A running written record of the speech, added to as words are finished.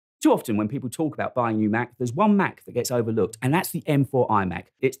Too often when people talk about buying a new Mac, there's one Mac that gets overlooked, and that's the M4 iMac.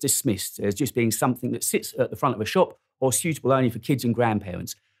 It's dismissed as just being something that sits at the front of a shop or suitable only for kids and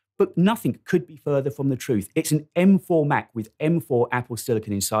grandparents. But nothing could be further from the truth. It's an M4 Mac with M4 Apple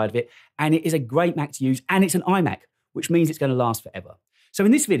Silicon inside of it, and it is a great Mac to use, and it's an iMac, which means it's going to last forever. So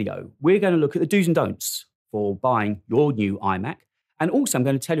in this video, we're going to look at the do's and don'ts for buying your new iMac, and also I'm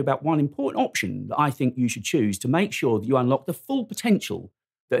going to tell you about one important option that I think you should choose to make sure that you unlock the full potential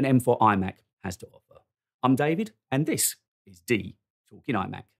that an M4 iMac has to offer. I'm David, and this is D Talking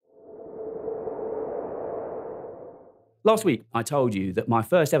iMac. Last week, I told you that my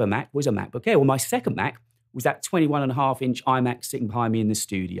first ever Mac was a MacBook Air. Well, my second Mac was that 21.5-inch iMac sitting behind me in the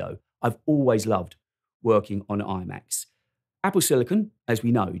studio. I've always loved working on iMacs. Apple Silicon, as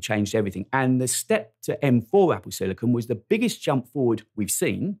we know, changed everything. And the step to M4 Apple Silicon was the biggest jump forward we've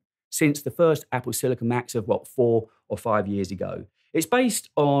seen since the first Apple Silicon Macs of, 4 or 5 years ago. It's based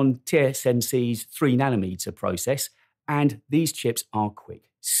on TSMC's 3nm process, and these chips are quick,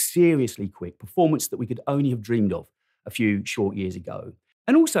 seriously quick, performance that we could only have dreamed of a few short years ago.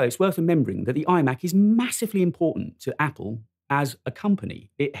 And also, it's worth remembering that the iMac is massively important to Apple as a company.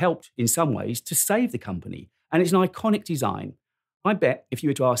 It helped, in some ways, to save the company, and it's an iconic design. I bet if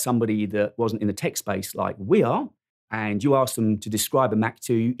you were to ask somebody that wasn't in the tech space like we are, and you asked them to describe a Mac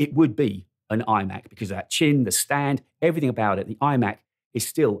to you, it would be an iMac because of that chin, the stand, everything about it. The iMac is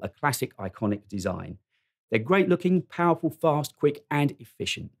still a classic, iconic design. They're great looking, powerful, fast, quick, and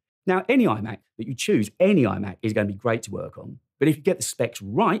efficient. Now, any iMac that you choose, any iMac is going to be great to work on. But if you get the specs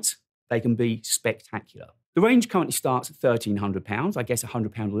right, they can be spectacular. The range currently starts at £1,300, I guess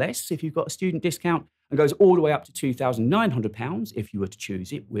 £100 less if you've got a student discount, and goes all the way up to £2,900 if you were to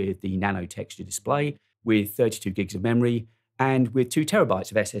choose it with the nano texture display, with 32 gigs of memory, and with 2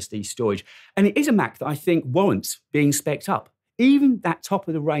 terabytes of SSD storage. And it is a Mac that I think warrants being spec'd up. Even that top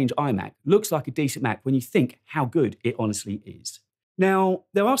of the range iMac looks like a decent Mac when you think how good it honestly is. Now,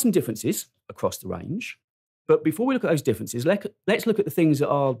 there are some differences across the range, but before we look at those differences, let's look at the things that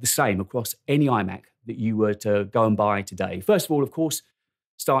are the same across any iMac that you were to go and buy today. First of all, of course,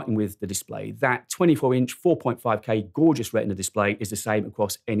 starting with the display. That 24-inch, 4.5K gorgeous Retina display is the same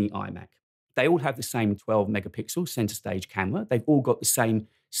across any iMac. They all have the same 12-megapixel center stage camera. They've all got the same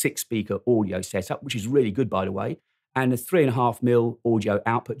 6-speaker audio setup, which is really good, by the way, and a 3.5mm audio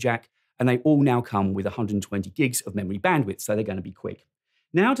output jack, and they all now come with 120 gigs of memory bandwidth, so they're going to be quick.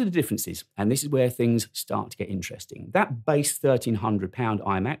 Now to the differences, and this is where things start to get interesting. That base £1,300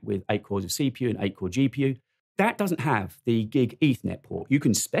 iMac with 8 cores of CPU and 8-core GPU, that doesn't have the gig Ethernet port. You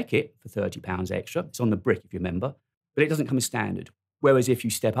can spec it for £30 extra. It's on the brick, if you remember, but it doesn't come as standard. Whereas if you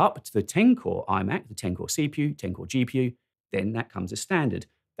step up to the 10-core iMac, the 10-core CPU, 10-core GPU, then that comes as standard.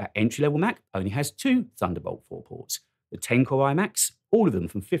 That entry-level Mac only has 2 Thunderbolt 4 ports. The 10-core iMacs, all of them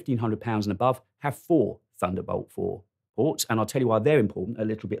from £1,500 and above, have 4 Thunderbolt 4 ports, and I'll tell you why they're important a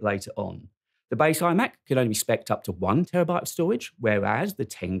little bit later on. The base iMac can only be spec'd up to 1 terabyte of storage, whereas the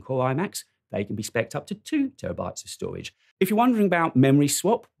 10-core iMacs, they can be spec'd up to 2 terabytes of storage. If you're wondering about memory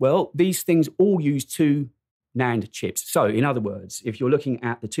swap, well, these things all use 2 NAND chips. So in other words, if you're looking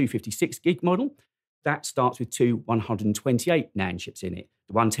at the 256 gig model, that starts with 2 128 NAND chips in it.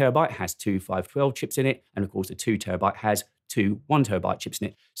 The 1 terabyte has 2 512 chips in it, and of course the 2 terabyte has 2 1 terabyte chips in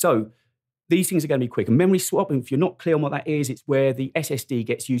it. So these things are going to be quick. A memory swap, and if you're not clear on what that is, it's where the SSD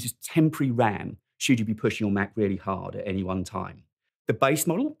gets used as temporary RAM should you be pushing your Mac really hard at any one time. The base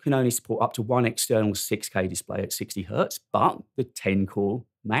model can only support up to 1 external 6K display at 60 Hz, but the 10-core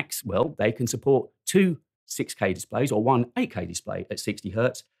Macs, well, they can support 2 6K displays or 1 8K display at 60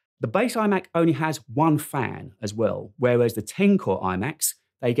 Hz. The base iMac only has 1 fan as well, whereas the 10-core iMacs,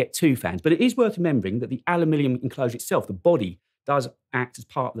 they get 2 fans. But it is worth remembering that the aluminium enclosure itself, the body, does act as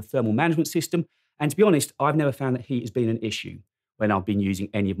part of the thermal management system. And to be honest, I've never found that heat has been an issue when I've been using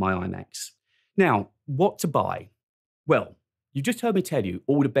any of my iMacs. Now, what to buy? Well, you've just heard me tell you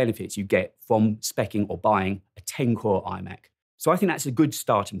all the benefits you get from speccing or buying a 10-core iMac. So I think that's a good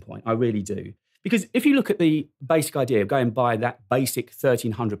starting point. I really do. Because if you look at the basic idea of going and buy that basic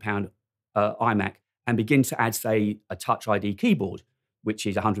 £1,300 iMac and begin to add, say, a Touch ID keyboard, which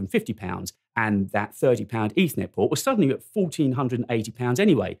is £150, and that £30 Ethernet port, well, suddenly you're at £1,480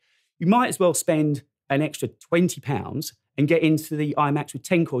 anyway. You might as well spend an extra £20 and get into the iMacs with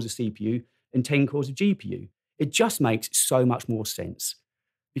 10 cores of CPU and 10 cores of GPU. It just makes so much more sense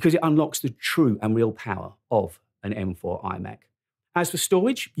because it unlocks the true and real power of an M4 iMac. As for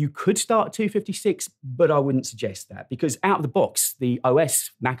storage, you could start at 256, but I wouldn't suggest that because out of the box, the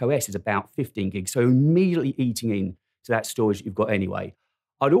OS, Mac OS is about 15 gigs, so immediately eating in to that storage that you've got anyway.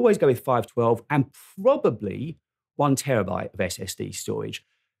 I'd always go with 512 and probably 1 terabyte of SSD storage.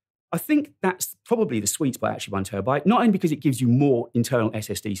 I think that's probably the sweet spot, actually, 1 TB, not only because it gives you more internal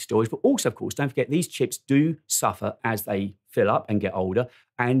SSD storage, but also, of course, don't forget, these chips do suffer as they fill up and get older,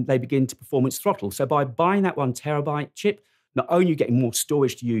 and they begin to performance throttle. So by buying that 1 TB chip, not only are you getting more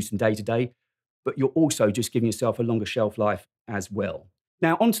storage to use from day to day, but you're also just giving yourself a longer shelf life as well.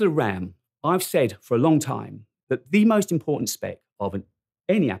 Now, onto the RAM. I've said for a long time that the most important spec of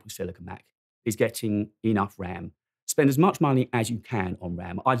any Apple Silicon Mac is getting enough RAM. Spend as much money as you can on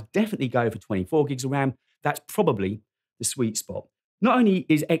RAM. I'd definitely go for 24 gigs of RAM. That's probably the sweet spot. Not only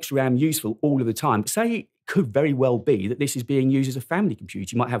is extra RAM useful all of the time, but say it could very well be that this is being used as a family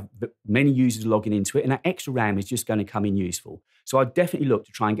computer. You might have many users logging into it, and that extra RAM is just going to come in useful. So I'd definitely look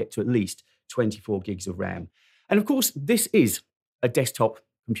to try and get to at least 24 gigs of RAM. And of course, this is a desktop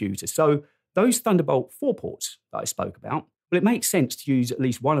computer. So those Thunderbolt 4 ports that I spoke about, well, it makes sense to use at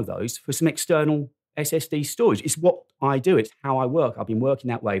least one of those for some external SSD storage. It's what I do. It's how I work. I've been working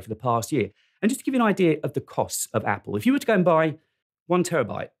that way for the past year. And just to give you an idea of the costs of Apple, if you were to go and buy 1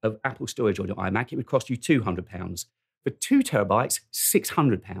 TB of Apple storage on your iMac, it would cost you £200. For 2 TB,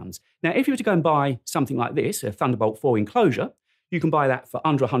 £600. Now, if you were to go and buy something like this, a Thunderbolt 4 enclosure, you can buy that for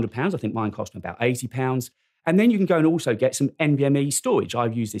under £100. I think mine cost me about £80. And then you can go and also get some NVMe storage.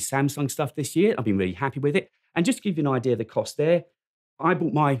 I've used this Samsung stuff this year. I've been really happy with it. And just to give you an idea of the cost there, I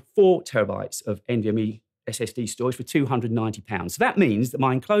bought my 4 TB of NVMe SSD storage for £290. So that means that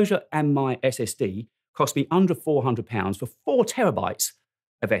my enclosure and my SSD cost me under £400 for 4 TB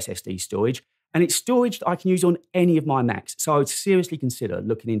of SSD storage. And it's storage that I can use on any of my Macs. So I would seriously consider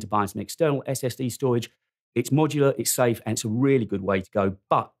looking into buying some external SSD storage. It's modular, it's safe, and it's a really good way to go.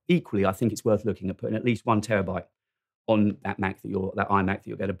 But equally, I think it's worth looking at putting at least 1 TB on that iMac that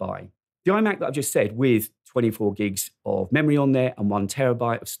you're going to buy. The iMac that I've just said, with 24 gigs of memory on there and 1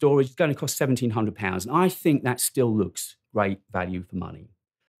 TB of storage, is going to cost £1,700. And I think that still looks great value for money.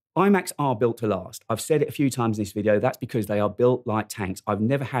 iMacs are built to last. I've said it a few times in this video. That's because they are built like tanks. I've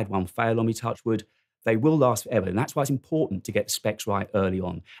never had one fail on me, touch wood. They will last forever. And that's why it's important to get the specs right early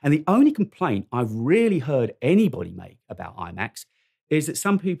on. And the only complaint I've really heard anybody make about iMacs is that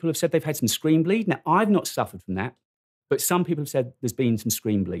some people have said they've had some screen bleed. Now, I've not suffered from that, but some people have said there's been some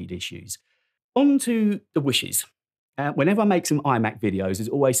screen bleed issues. On to the wishes. Whenever I make some iMac videos, there's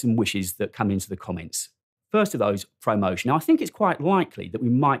always some wishes that come into the comments. First of those, ProMotion. Now, I think it's quite likely that we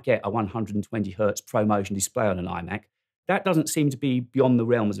might get a 120 Hz ProMotion display on an iMac. That doesn't seem to be beyond the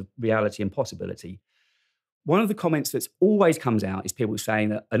realms of reality and possibility. One of the comments that's always comes out is people saying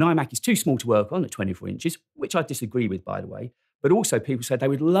that an iMac is too small to work on at 24 inches, which I disagree with, by the way. But also people said they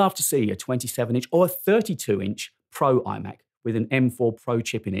would love to see a 27-inch or a 32-inch Pro iMac with an M4 Pro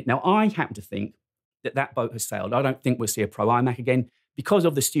chip in it. Now, I happen to think that that boat has sailed. I don't think we'll see a Pro iMac again because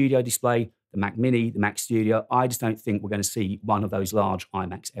of the studio display, the Mac Mini, the Mac Studio. I just don't think we're going to see one of those large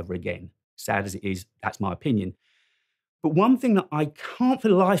iMacs ever again. Sad as it is, that's my opinion. But one thing that I can't for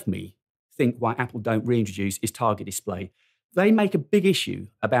the life of me think why Apple don't reintroduce is Target Display. They make a big issue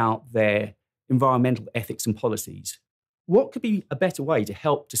about their environmental ethics and policies. What could be a better way to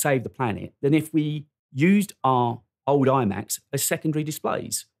help to save the planet than if we used our old iMacs as secondary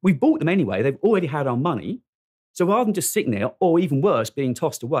displays? We've bought them anyway. They've already had our money. So rather than just sitting there, or even worse, being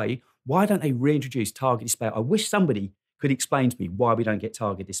tossed away, why don't they reintroduce Target Display? I wish somebody could explain to me why we don't get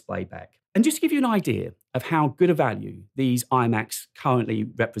Target Display back. And just to give you an idea of how good a value these iMacs currently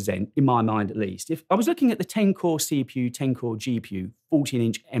represent, in my mind at least, if I was looking at the 10-core CPU, 10-core GPU,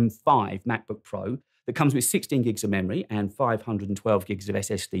 14-inch M5 MacBook Pro that comes with 16 gigs of memory and 512 gigs of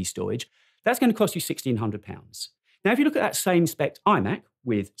SSD storage, that's going to cost you £1,600. Now, if you look at that same spec iMac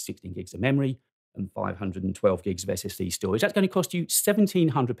with 16 gigs of memory and 512 gigs of SSD storage, that's going to cost you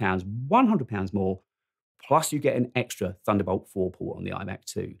 £1,700, £100 more, plus you get an extra Thunderbolt 4 port on the iMac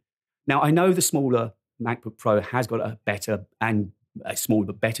too. Now, I know the smaller MacBook Pro has got a better and a smaller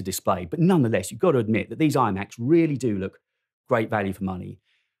but better display, but nonetheless, you've got to admit that these iMacs really do look great value for money.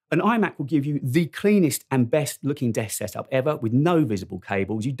 An iMac will give you the cleanest and best looking desk setup ever with no visible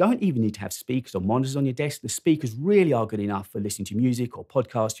cables. You don't even need to have speakers or monitors on your desk. The speakers really are good enough for listening to music or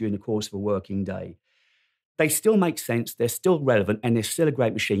podcasts during the course of a working day. They still make sense, they're still relevant, and they're still a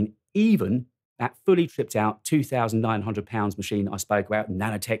great machine, even that fully tripped out £2,900 machine I spoke about,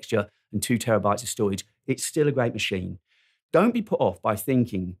 nano texture and 2 TB of storage. It's still a great machine. Don't be put off by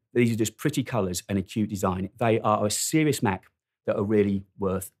thinking that these are just pretty colours and a cute design. They are a serious Mac that are really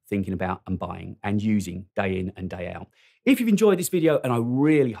worth thinking about and buying and using day in and day out. If you've enjoyed this video, and I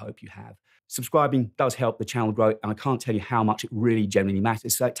really hope you have, subscribing does help the channel grow, and I can't tell you how much it really genuinely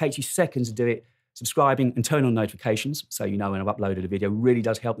matters. So it takes you seconds to do it. Subscribing and turn on notifications so you know when I've uploaded a video really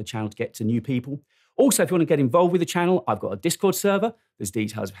does help the channel to get to new people. Also, if you want to get involved with the channel, I've got a Discord server. There's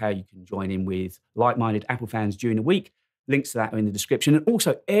details of how you can join in with like-minded Apple fans during the week. Links to that are in the description. And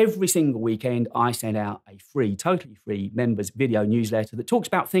also, every single weekend, I send out a free, totally free members video newsletter that talks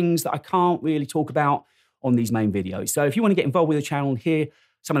about things that I can't really talk about on these main videos. So if you want to get involved with the channel and hear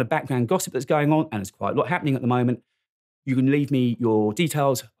some of the background gossip that's going on, and there's quite a lot happening at the moment, you can leave me your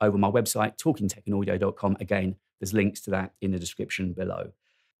details over my website, talkingtechandaudio.com. Again, there's links to that in the description below.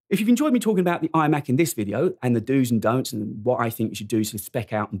 If you've enjoyed me talking about the iMac in this video and the do's and don'ts and what I think you should do to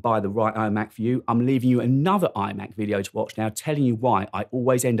spec out and buy the right iMac for you, I'm leaving you another iMac video to watch now, telling you why I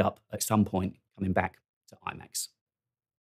always end up at some point coming back to iMacs.